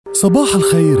صباح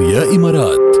الخير يا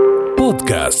إمارات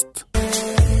بودكاست.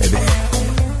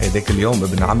 هيداك اليوم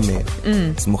ابن عمي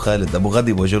اسمه خالد أبو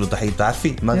غدي، بوجه له تحية.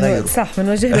 بتعرفي ما غيره؟ صح،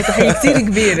 بنوجه له تحية كتير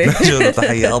كبيرة. بوجه له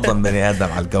تحية، أعظم بني آدم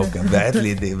على الكوكب.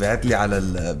 بعت لي على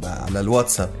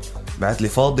الواتساب، بعت لي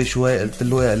فاضي شوي، قلت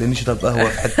له يا اللي نشرب قهوة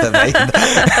في حتة بعيدة.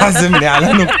 عزمني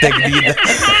على نكتة جديدة.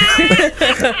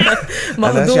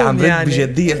 أنا شي عم رد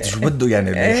بجدية، قلت شو بده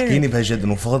يعني يحكيني بهالجد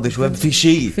إنه فاضي شوي، في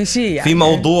شيء يعني. في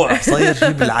موضوع صاير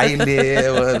شيء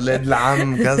بالعائلة، ولاد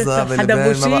العم كذا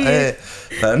بالبيت.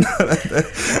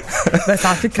 بس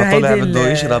على فكرة طلع بده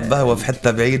يشرب قهوة في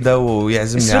حتة بعيدة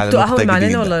ويعزمني على نكتة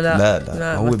جديدة. ولا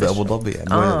لا هو بأبو ظبي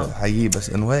يعني حيي، بس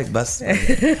إنه هيك بس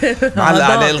معلق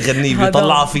عليه الغنية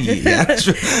بيطلع فيه يعني.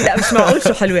 لا مش معقول،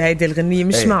 شو حلوة هيدي الغنية،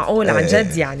 مش معقول عن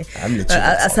جد يعني.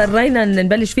 أصرينا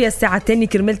نبلش فيها الساعة الثانية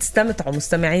كرمال تستمتعوا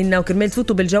مستمعينا، وكرمال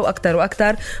تفوتوا بالجو أكتر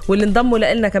وأكتر، واللي انضموا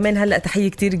لنا كمان هلأ تحية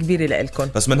كتير كبيرة لإلكم.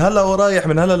 بس من هلأ ورايح،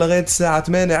 من هلأ لغاية الساعة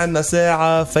 8 عنا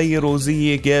ساعة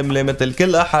فيروزية كاملة مثل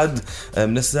كل أحد،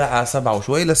 من الساعة 7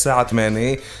 وشوي للساعة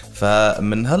 8.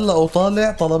 فمن هلا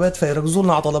وطالع طلبات فيروز،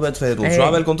 ركزولنا على طلبات فيروز. شو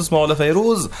عملكم تسمعوا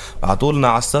لفيروز؟ بعتولنا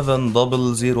على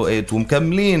 7008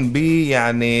 ومكملين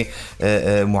يعني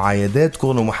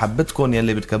معايداتكم ومحبتكم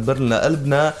يلي بتكبر لنا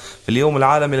قلبنا في اليوم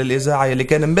العالمي للإذاعة يلي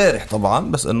كان امبارح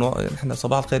طبعا، بس انه احنا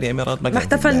صباح الخير يا امارات ما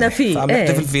احتفلنا فيه،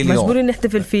 نحتفل فيه اليوم، مجبورين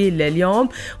نحتفل فيه اليوم.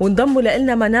 وانضموا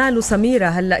لنا منال وسميرة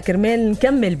هلا كرمال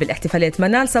نكمل بالاحتفالات.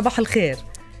 منال صباح الخير.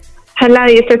 هلا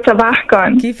يسعد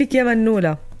صباحكم. كيفك يا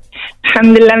منولة؟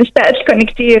 الحمد لله، مشتاقة لكم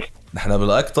كتير. نحن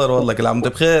بالأكتر والله، كل عام وانتم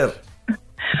بخير.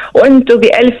 وانتم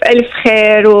بألف ألف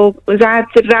خير، وإذاعة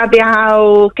الرابعة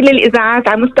وكل الإذاعات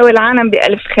على مستوى العالم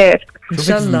بألف خير إن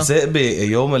شاء الله. مسابقة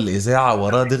يوم الإذاعة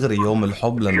وراه دغري يوم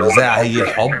الحب، لأن الإذاعة هي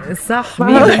الحب. صح،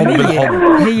 الحب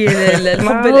هي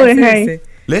الحب الأساسي.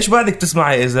 ليش بعدك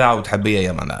تسمعي إذاعة وتحبيها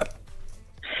يا منال؟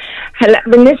 هلا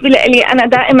بالنسبة لي أنا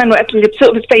دائما وقت اللي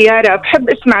بسوق بالسيارة بحب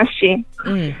أسمع الشيء.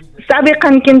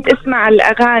 سابقا كنت أسمع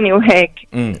الأغاني وهيك.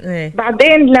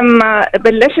 بعدين لما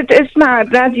بلشت أسمع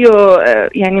الراديو،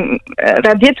 يعني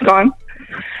راديتكم،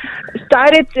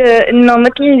 استعرت إنه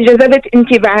مثل جذبت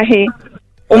انتباهي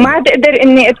وما عاد أقدر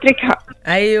إني أتركها.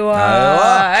 أيوة.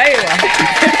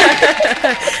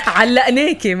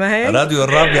 علقناكي، ما هي راديو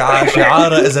الرابعة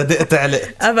شعارة إذا دقت علق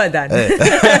أبدا.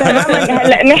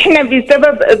 هلا نحن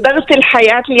بسبب ضغط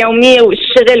الحياة اليومية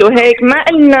والشغل وهيك ما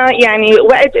قلنا يعني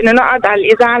وقت إنه نقعد على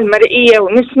الإذاعة المرئية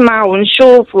ونسمع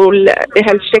ونشوف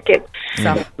بهالشكل.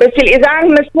 صح. بس الإذاعة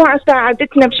المسموعة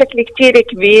ساعدتنا بشكل كتير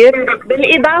كبير،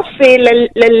 بالإضافة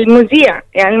للمذيع.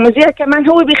 يعني المذيع كمان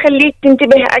هو بيخليك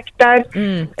تنتبه أكتر،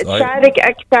 تشارك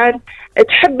أكتر،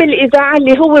 تحب الإذاعة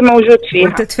اللي هو موجود فيها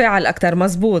وتتفاعل أكتر.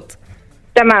 مزبوط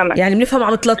تماما. يعني بنفهم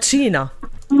عم تلطشينا.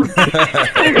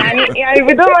 يعني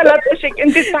بدون ما لطشك،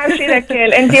 انت بتعرفي لك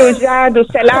انت وجاد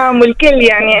وسلام والكل،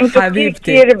 يعني انتم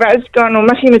كثير بعزكم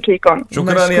وما في مثلكم.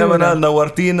 شكرا يا منال،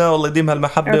 نورتينا والله، يديم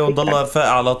هالمحبة ونضلها رفاقة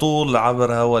على طول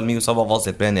عبر هوا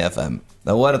 107.8 FM.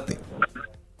 نورتي.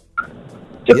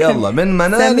 يلا من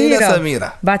منال إلى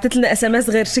سميرة. بعتت لنا SMS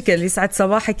غير شكل. يسعد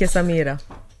صباحك يا سميرة.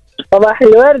 صباح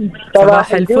الورد.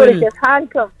 صباح الفل. كيف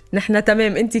حالكم؟ نحن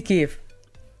تمام، انت كيف؟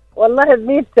 والله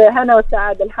بميت هنا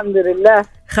وسعادة الحمد لله.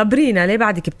 خبرينا ليه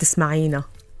بعدك بتسمعينا؟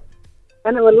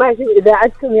 أنا والله شوف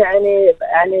إذاعتكم يعني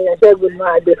شو أقول،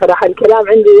 ما أدري صراحة. الكلام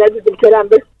عندي زيادة الكلام،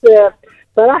 بس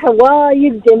صراحة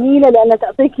وايد جميلة لأنها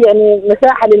تعطيك يعني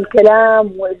مساحة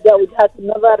للكلام وإبداء وجهات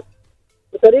النظر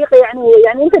بطريقة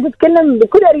يعني أنت تتكلم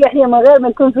بكل أريحية من غير ما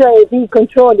يكون في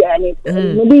كنترول. يعني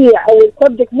المذيع أو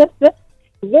السبجكت نفسه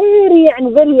فيري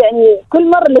يعني كل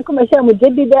مرة لكم أشياء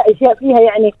متجددة، أشياء فيها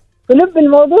يعني قلب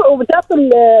الموضوع، وبتعطي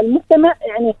المستمع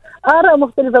يعني آراء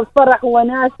مختلفة بفرح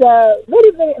وناسة.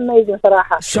 very amazing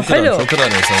صراحة. شو حلو. شكرا يا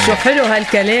سميرة. شو حلو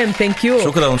هالكلام. thank you.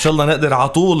 شكرا، وإن شاء الله نقدر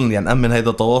عطول يعني نأمن هيدا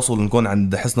التواصل، نكون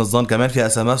عند حسن الظن. كمان في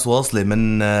SMS واصلة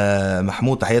من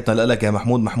محمود، تحياتنا لك يا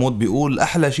محمود. محمود بيقول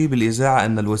أحلى شيء بالإذاعة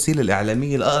أن الوسيلة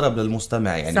الإعلامية الأقرب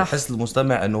للمستمع، يعني يحس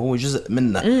المستمع أنه هو جزء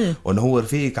منا وأنه هو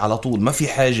رفيق على طول، ما في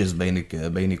حاجز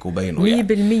بينك وبينه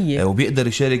 100%. يعني. وبيقدر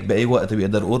يشارك بأي وقت،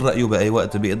 بيقدر يقول رأيه بأي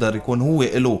وقت، بيقدر يكون هو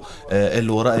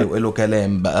له رأي وله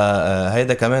كلام بقى.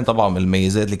 هيدا كمان طبعا من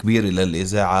الميزات الكبيرة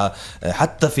للإذاعة،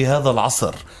 حتى في هذا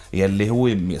العصر يلي هو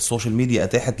السوشيال ميديا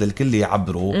أتاحت للكل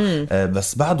يعبروا،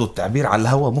 بس بعده التعبير على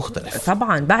الهوا مختلف.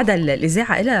 طبعا بعد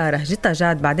الإذاعة إلى رهجتها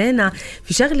جاد. بعدين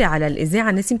في شغلة على الإذاعة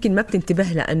الناس يمكن ما بتنتبه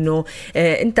لأنه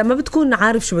أنت ما بتكون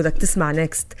عارف شو بدك تسمع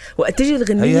نكست، وقت تجي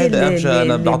الغنية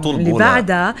اللي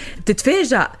بعدها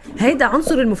بتتفاجأ. هيدا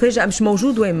عنصر المفاجأة مش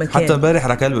موجود وين ما كان. حتى امبارح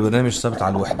ركال ببرنامج سبت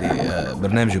على الوحدة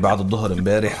برنامجي بعد الظهر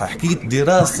امبارح حكيت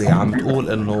دراسة عم تقول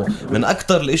انه من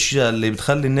اكتر الاشياء اللي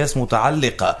بتخلي الناس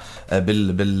متعلقة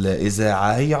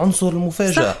بالاذاعة هي عنصر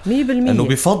المفاجأة. 100%. انه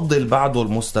بيفضل بعده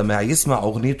المستمع يسمع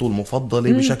اغنيته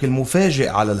المفضلة بشكل مفاجئ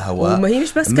على الهواء، وما هي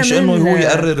مش انه هو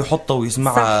يقرر يحطها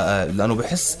ويسمعها، لانه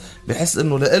بحس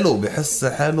انه لإله بحس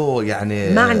حاله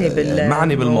يعني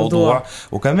معني بالموضوع.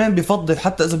 وكمان بفضل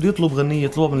حتى اذا بده يطلب غنية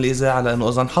يطلبها من الاذاعة، لانه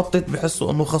اذا انحطت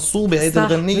بحسوا انه خصوه بهيدي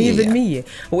الغنية 100%. يعني.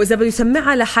 واذا بده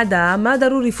يسمعها لحدا ما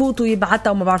ضروري يفوت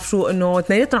ويبعتها وما بعرف شو، انه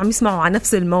اثنيناتهم عم يسمعوا على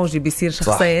نفس الموجة بيصير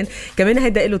شخصين. كمان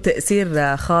هيدا له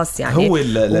تأثير خاص يعني. هو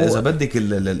اذا بدك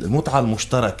المتعة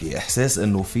المشتركة، احساس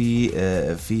انه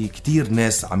في كتير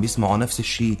ناس عم يسمعوا نفس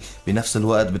الشيء بنفس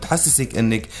الوقت، بتحسسك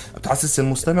انك بتحسس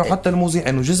المستمع وحتى المذيع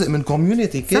انه جزء من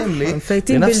كوميونيتي كاملة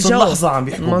بنفس اللحظة عم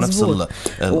بيحكوا بنفس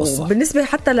القصة. بالنسبة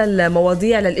حتى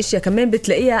للمواضيع للاشياء كمان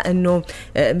بتلاقيها انه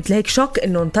مثل هيك شوك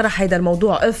انه انطرح هذا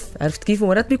الموضوع عرفت كيف.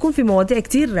 ومرات بيكون في مواضيع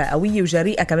كتير قوية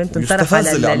وجريئة كمان تنطرح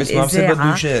على الإذاعة،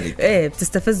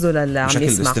 بتستفزه للي عم يسمع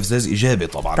بشكل استفزاز إيجابي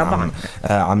طبعا.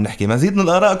 عم نحكي مزيد من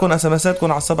آرائكم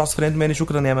أسماساتكم على 708.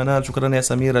 شكرا يا منال، شكرا يا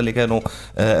سميرة اللي كانوا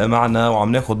معنا.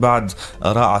 وعم ناخد بعد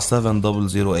آراء على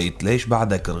 7008. ليش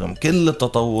بعدك رغم كل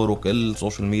التطور وكل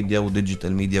السوشيال ميديا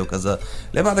وديجيتال ميديا وكذا،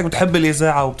 ليه بعدك بتحب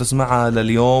الإذاعة وبتسمعها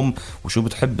لليوم؟ وشو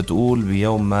بتحب تقول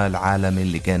بيوم ما العالم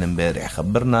اللي كان امبارح؟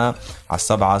 خبرنا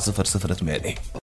على 7008.